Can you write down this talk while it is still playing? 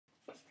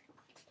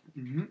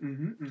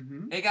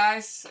Hey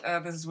guys,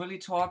 this is Willie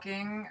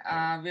talking.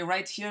 We're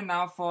right here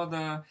now for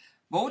the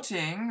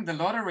voting, the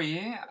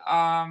lottery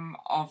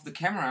of the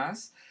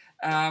cameras.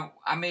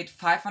 I made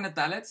 500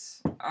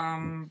 ballots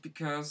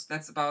because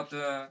that's about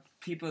the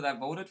people that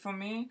voted for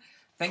me.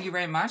 Thank you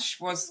very much.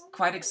 Was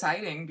quite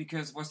exciting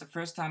because it was the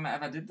first time I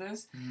ever did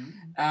this.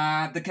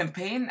 The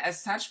campaign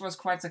as such was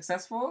quite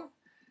successful.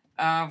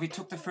 We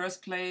took the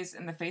first place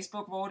in the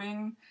Facebook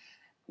voting.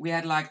 We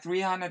had like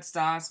 300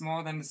 stars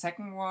more than the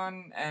second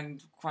one,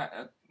 and quite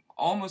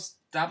almost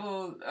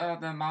double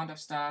the amount of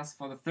stars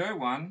for the third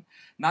one.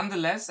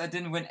 Nonetheless, I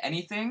didn't win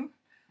anything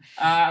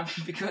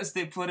because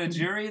they put a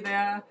jury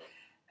there,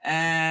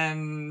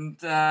 and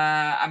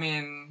I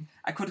mean,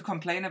 I could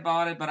complain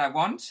about it, but I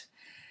won't.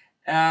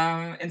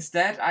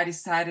 Instead, I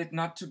decided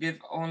not to give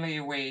only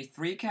away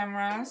 3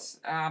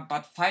 cameras,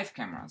 but 5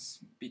 cameras,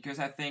 because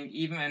I think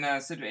even in a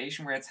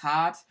situation where it's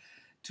hard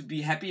to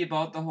be happy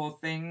about the whole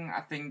thing,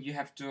 I think you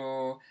have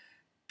to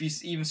be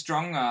even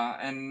stronger.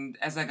 And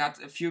as I got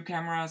a few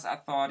cameras, I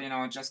thought,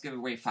 just give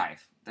away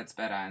 5. That's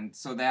better. And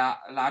so there are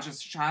larger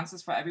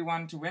chances for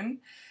everyone to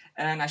win.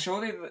 And I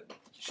show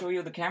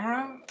you the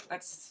camera.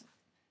 That's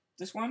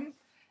this one.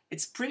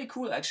 It's pretty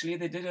cool, actually.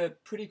 They did a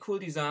pretty cool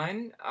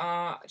design.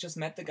 I just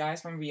met the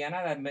guys from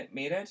Vienna that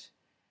made it.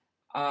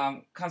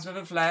 Comes with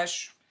a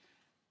flash.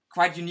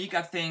 Quite unique,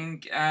 I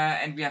think,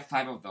 and we have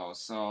 5 of those.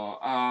 So,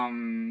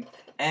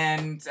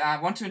 and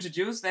I want to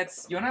introduce,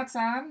 that's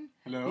Jonathan.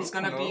 Hello. He's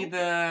gonna be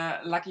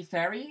the lucky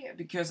fairy,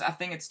 because I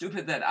think it's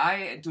stupid that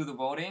I do the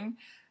voting.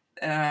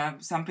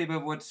 Some people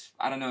would,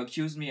 I don't know,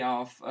 accuse me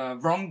of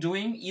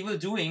wrongdoing, evil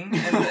doing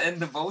in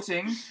the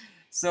voting.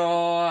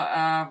 So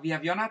we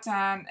have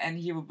Jonathan, and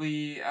he will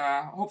be,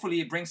 hopefully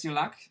it brings you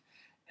luck.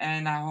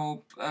 And I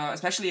hope,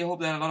 especially I hope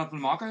that a lot of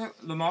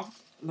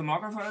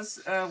Lomographers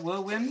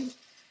will win,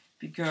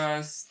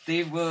 because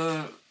they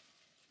will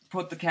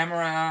put the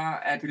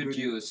camera at good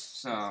use.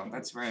 So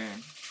that's very...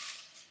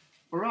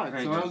 Alright,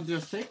 very so good. I'll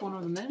just take one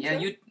of the names. Yeah,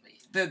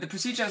 the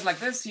procedure is like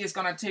this. He is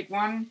gonna take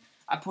one,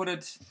 I put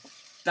it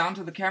down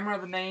to the camera,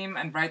 the name,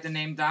 and write the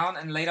name down,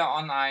 and later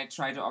on I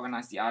try to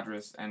organize the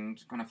address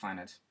and gonna find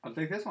it. I'll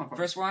take this one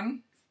First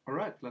one.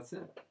 Alright, let's see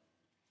it.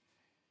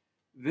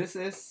 This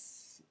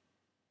is...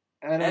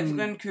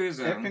 Evren Köse.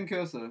 Evren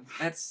Köse.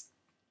 That's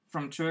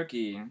from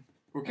Turkey.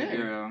 Okay.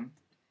 Evren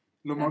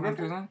Lomographer?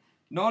 Köse.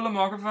 No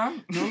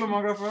Lomographer. No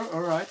Lomographer,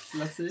 alright,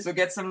 let's see. So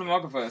get some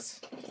Lomographers.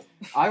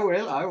 I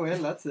will,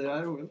 let's see,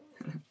 I will.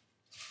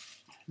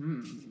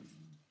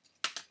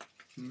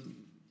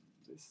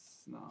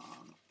 This, no,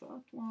 not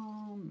that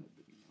one.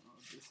 Maybe no,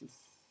 this is...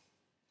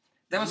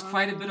 That was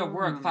quite a bit of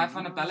work,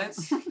 500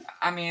 ballots.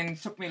 I mean,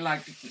 it took me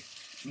like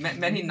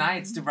many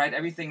nights to write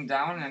everything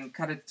down and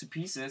cut it to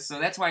pieces, so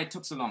that's why it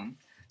took so long.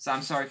 So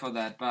I'm sorry for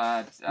that,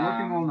 but...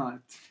 Working all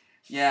night.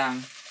 Yeah.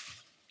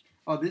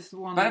 Oh, this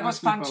one... But it was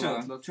fun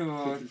too, Let's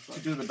to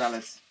do the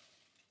ballots.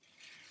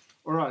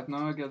 Alright,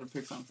 now I gotta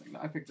pick something.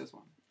 I picked this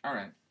one.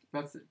 Alright.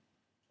 Let's see.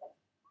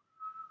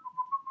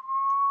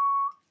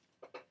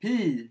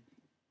 P.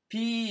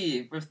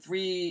 P with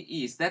 3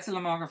 E's. That's a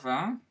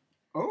Lomographer.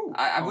 Oh,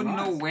 I wouldn't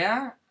know nice.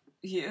 where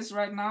he is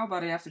right now,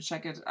 but I have to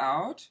check it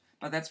out.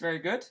 But that's very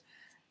good.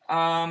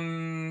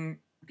 Okay,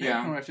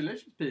 Yeah.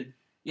 congratulations, P.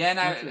 Yeah, and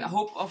That's I it.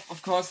 hope,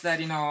 of course, that,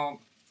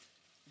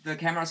 the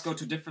cameras go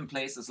to different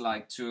places,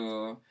 like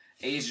to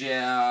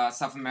Asia,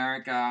 South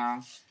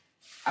America.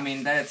 I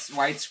mean, that's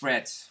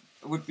widespread.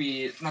 It would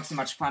be not so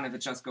much fun if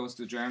it just goes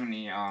to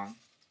Germany or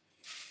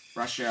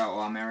Russia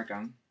or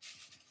America.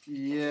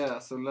 Yeah,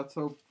 so let's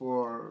hope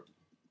for,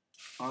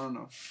 I don't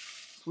know,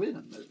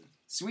 Sweden maybe.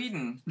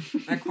 Sweden.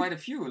 There are quite a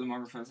few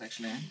Lomographers,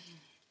 actually.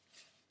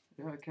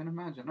 Yeah, I can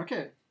imagine.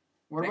 Okay,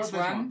 what Next about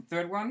this one, one?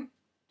 third one.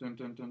 Dun,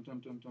 dun, dun, dun,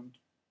 dun, dun.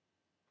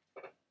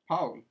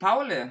 Paul.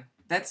 Paule.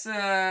 That's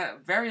a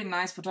very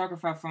nice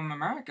photographer from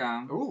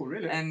America. Oh,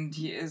 really? And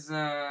he is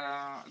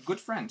a good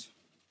friend.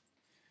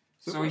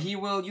 So Super. he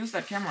will use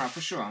that camera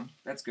for sure.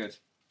 That's good.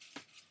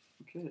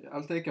 Okay,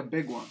 I'll take a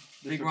big one.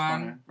 This Big looks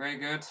one. funny. Very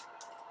good.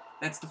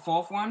 That's the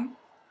 4th one.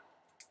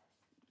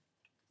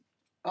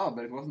 Oh,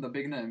 but it wasn't a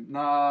big name.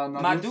 Nah,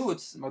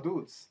 Madudes.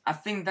 Madudes. I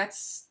think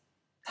that's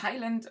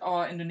Thailand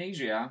or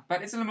Indonesia.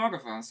 But it's a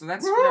Lomographer. So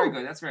that's Woohoo! very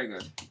good. That's very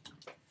good.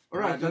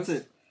 Alright, Madudes. that's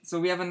it. So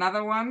we have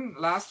another one.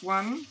 Last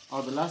one.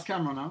 Oh, the last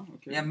camera now?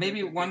 Okay. Yeah,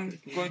 maybe okay, one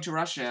okay. going to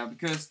Russia.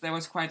 Because there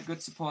was quite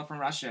good support from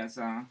Russia.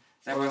 So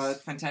that Alright.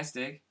 was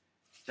fantastic.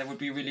 That would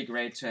be really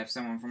great to have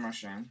someone from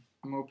Russia.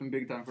 I'm hoping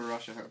big time for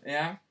Russia here.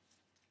 Yeah?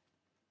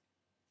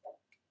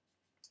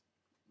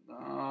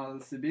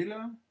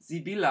 Sibila?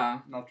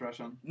 Sibila. Not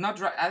Russian.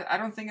 I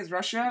don't think it's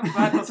Russia,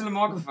 but it's a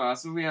Lomographer.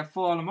 So we have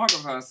 4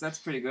 Lomographers. That's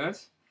pretty good.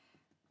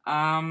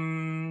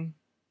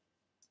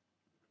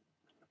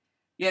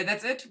 Yeah,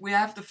 that's it. We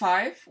have the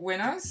 5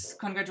 winners.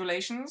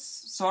 Congratulations.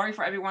 Sorry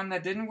for everyone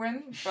that didn't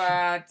win,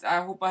 but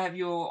I hope I have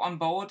you on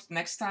board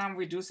next time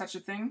we do such a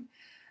thing.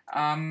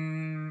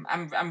 I'm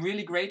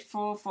really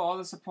grateful for all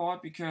the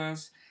support,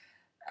 because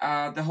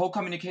the whole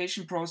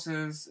communication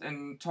process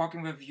and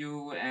talking with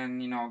you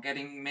and,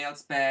 getting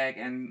mails back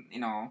and,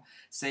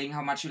 saying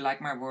how much you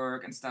like my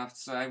work and stuff.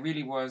 So I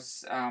really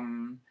was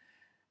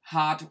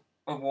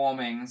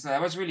heartwarming. So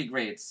that was really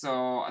great.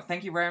 So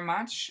thank you very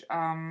much.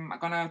 I'm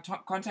gonna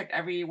contact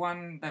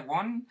everyone that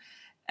won,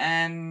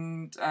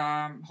 and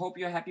hope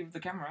you're happy with the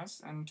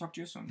cameras, and talk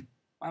to you soon.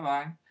 Bye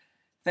bye.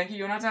 Thank you,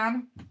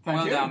 Jonathan. Thank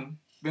well you. done.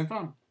 Been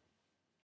fun.